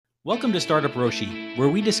Welcome to Startup Roshi, where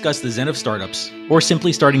we discuss the Zen of startups, or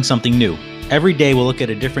simply starting something new. Every day we'll look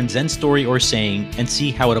at a different Zen story or saying and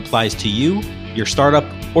see how it applies to you, your startup,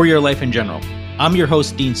 or your life in general. I'm your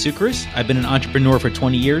host, Dean Sucris. I've been an entrepreneur for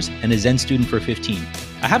 20 years and a Zen student for 15.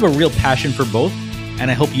 I have a real passion for both,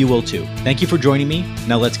 and I hope you will too. Thank you for joining me.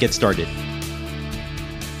 Now let's get started.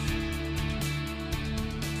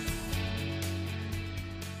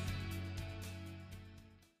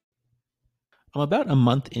 I'm about a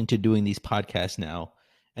month into doing these podcasts now,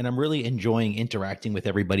 and I'm really enjoying interacting with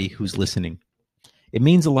everybody who's listening. It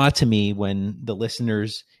means a lot to me when the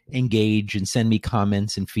listeners engage and send me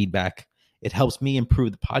comments and feedback. It helps me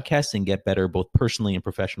improve the podcast and get better both personally and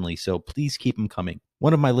professionally, so please keep them coming.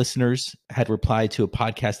 One of my listeners had replied to a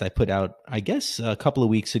podcast I put out, I guess, a couple of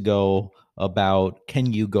weeks ago about,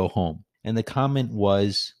 can you go home? And the comment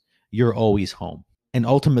was, you're always home. And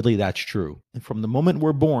ultimately, that's true. And from the moment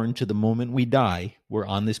we're born to the moment we die, we're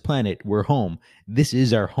on this planet, we're home. This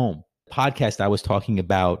is our home. Podcast I was talking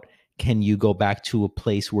about, can you go back to a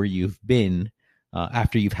place where you've been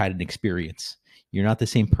after you've had an experience? You're not the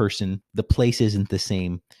same person. The place isn't the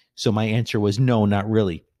same. So my answer was no, not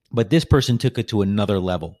really. But this person took it to another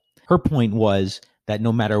level. Her point was that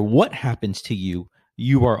no matter what happens to you,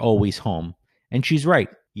 you are always home. And she's right.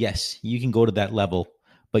 Yes, you can go to that level,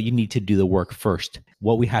 but you need to do the work first.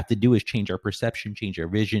 What we have to do is change our perception, change our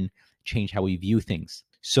vision, change how we view things.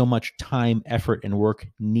 So much time, effort, and work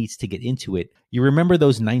needs to get into it. You remember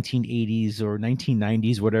those 1980s or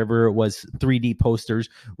 1990s, whatever it was, 3D posters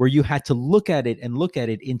where you had to look at it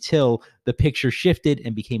until the picture shifted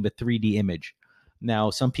and became a 3D image.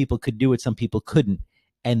 Now, some people could do it, some people couldn't.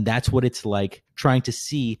 And that's what it's like trying to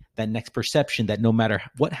see that next perception, that no matter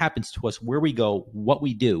what happens to us, where we go, what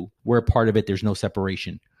we do, we're a part of it. There's no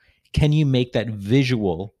separation. Can you make that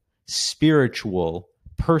visual, spiritual,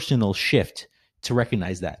 personal shift to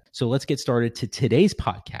recognize that? So let's get started to today's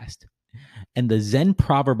podcast. And the Zen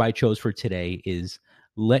proverb I chose for today is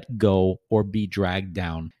let go or be dragged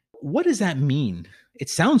down. What does that mean? It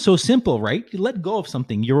sounds so simple, right? You let go of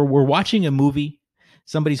something. We're watching a movie.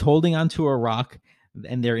 Somebody's holding onto a rock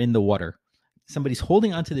and they're in the water. Somebody's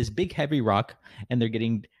holding onto this big heavy rock and they're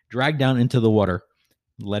getting dragged down into the water.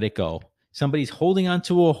 Let it go. Somebody's holding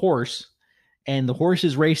onto a horse and the horse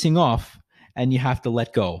is racing off and you have to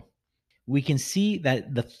let go. We can see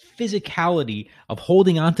that the physicality of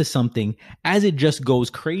holding onto something as it just goes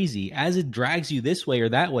crazy, as it drags you this way or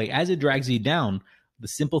that way, as it drags you down, the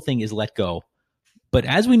simple thing is let go. But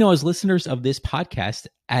as we know, as listeners of this podcast,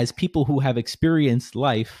 as people who have experienced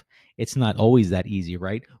life, it's not always that easy,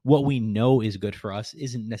 right? What we know is good for us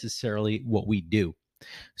isn't necessarily what we do.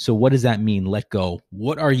 So what does that mean? Let go.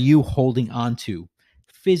 What are you holding on to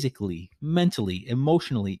physically, mentally,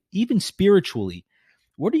 emotionally, even spiritually?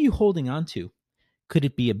 What are you holding on to? Could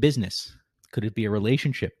it be a business? Could it be a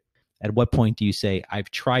relationship? At what point do you say, I've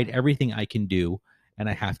tried everything I can do and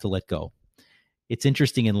I have to let go? It's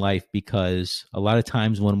interesting in life because a lot of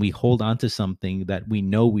times when we hold on to something that we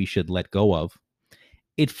know we should let go of,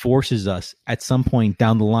 it forces us at some point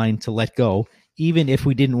down the line to let go, even if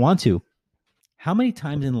we didn't want to. How many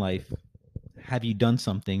times in life have you done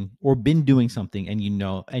something or been doing something and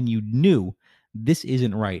you knew this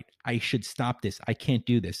isn't right? I should stop this. I can't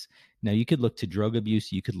do this. Now, you could look to drug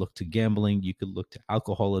abuse. You could look to gambling. You could look to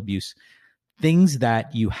alcohol abuse, things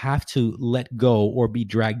that you have to let go or be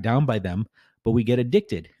dragged down by them, but we get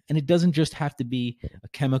addicted. And it doesn't just have to be a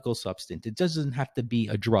chemical substance. It doesn't have to be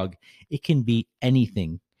a drug. It can be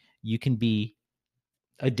anything. You can be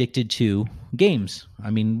addicted to games.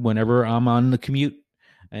 I mean, whenever I'm on the commute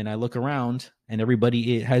and I look around and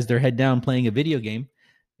everybody has their head down playing a video game,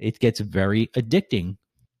 it gets very addicting.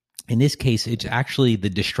 In this case, it's actually the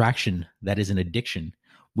distraction that is an addiction.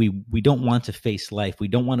 We don't want to face life. We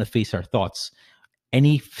don't want to face our thoughts.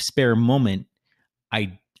 Any spare moment,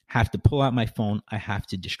 I have to pull out my phone. I have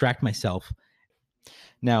to distract myself.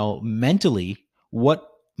 Now, mentally, what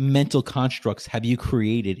mental constructs have you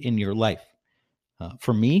created in your life?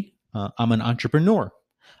 For me, I'm an entrepreneur.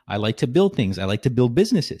 I like to build things. I like to build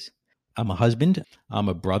businesses. I'm a husband. I'm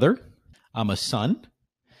a brother. I'm a son.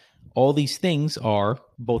 All these things are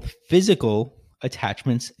both physical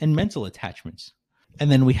attachments and mental attachments.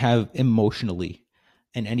 And then we have emotionally.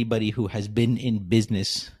 And anybody who has been in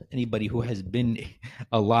business, anybody who has been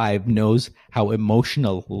alive knows how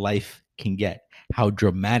emotional life can get, how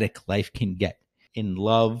dramatic life can get in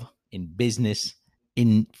love, in business,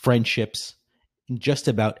 in friendships, in just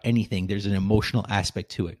about anything. There's an emotional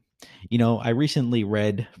aspect to it. You know, I recently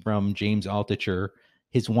read from James Altucher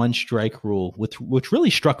his one strike rule, which really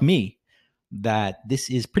struck me that this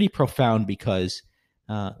is pretty profound because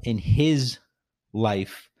in his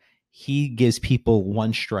life, He gives people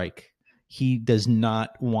one strike. He does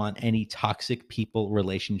not want any toxic people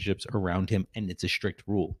relationships around him, and it's a strict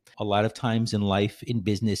rule. A lot of times in life, in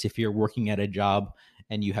business, if you're working at a job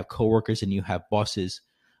and you have coworkers and you have bosses,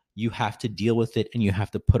 you have to deal with it and you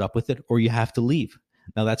have to put up with it, or you have to leave.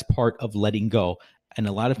 Now that's part of letting go. And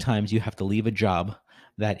a lot of times you have to leave a job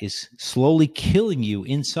that is slowly killing you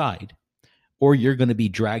inside, or you're going to be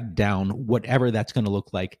dragged down, whatever that's going to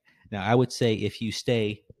look like. Now, I would say if you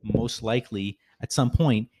stay, most likely at some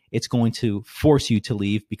point, it's going to force you to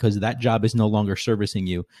leave because that job is no longer servicing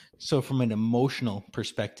you. So from an emotional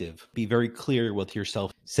perspective, be very clear with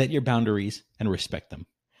yourself. Set your boundaries and respect them.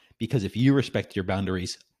 Because if you respect your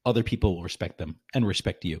boundaries, other people will respect them and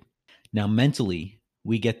respect you. Now, mentally,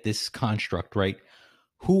 we get this construct, right?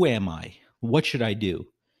 Who am I? What should I do?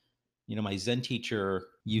 You know, my Zen teacher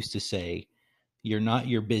used to say, you're not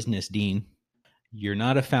your business, Dean. You're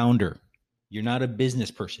not a founder. You're not a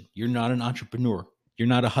business person. You're not an entrepreneur. You're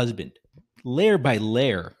not a husband. Layer by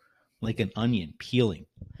layer, like an onion, peeling,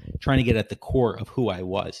 trying to get at the core of who I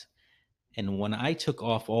was. And when I took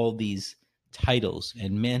off all these titles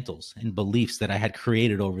and mantles and beliefs that I had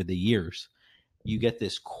created over the years, you get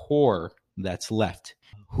this core that's left,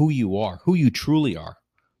 who you are, who you truly are.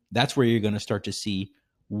 That's where you're going to start to see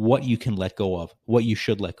what you can let go of, what you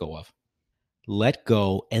should let go of. Let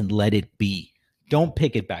go and let it be. Don't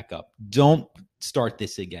pick it back up. Don't start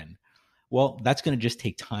this again. Well, that's going to just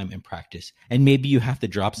take time and practice. And maybe you have to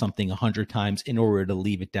drop something 100 times in order to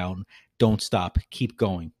leave it down. Don't stop. Keep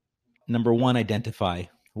going. Number one, identify.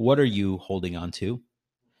 What are you holding on to?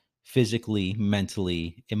 Physically,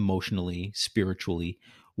 mentally, emotionally, spiritually.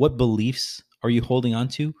 What beliefs are you holding on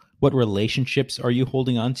to? What relationships are you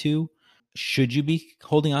holding on to? Should you be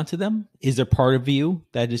holding on to them? Is there part of you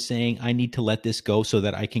that is saying, I need to let this go so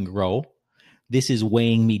that I can grow? This is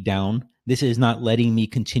weighing me down. This is not letting me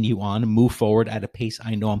continue on, move forward at a pace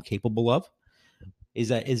I know I'm capable of.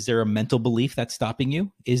 Is there a mental belief that's stopping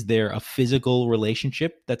you? Is there a physical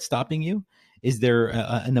relationship that's stopping you? Is there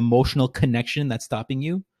an emotional connection that's stopping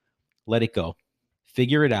you? Let it go.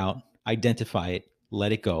 Figure it out. Identify it.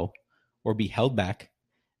 Let it go. Or be held back,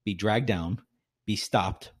 be dragged down, be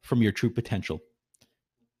stopped from your true potential.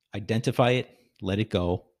 Identify it, let it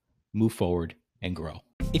go, move forward, and grow.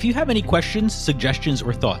 If you have any questions, suggestions,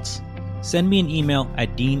 or thoughts, send me an email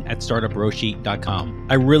at dean@startuproshi.com.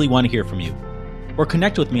 I really want to hear from you. Or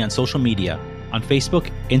connect with me on social media on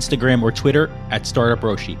Facebook, Instagram, or Twitter at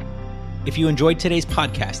StartupRoshi. If you enjoyed today's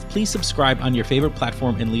podcast, please subscribe on your favorite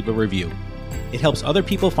platform and leave a review. It helps other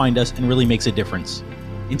people find us and really makes a difference.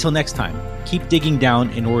 Until next time, keep digging down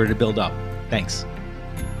in order to build up. Thanks.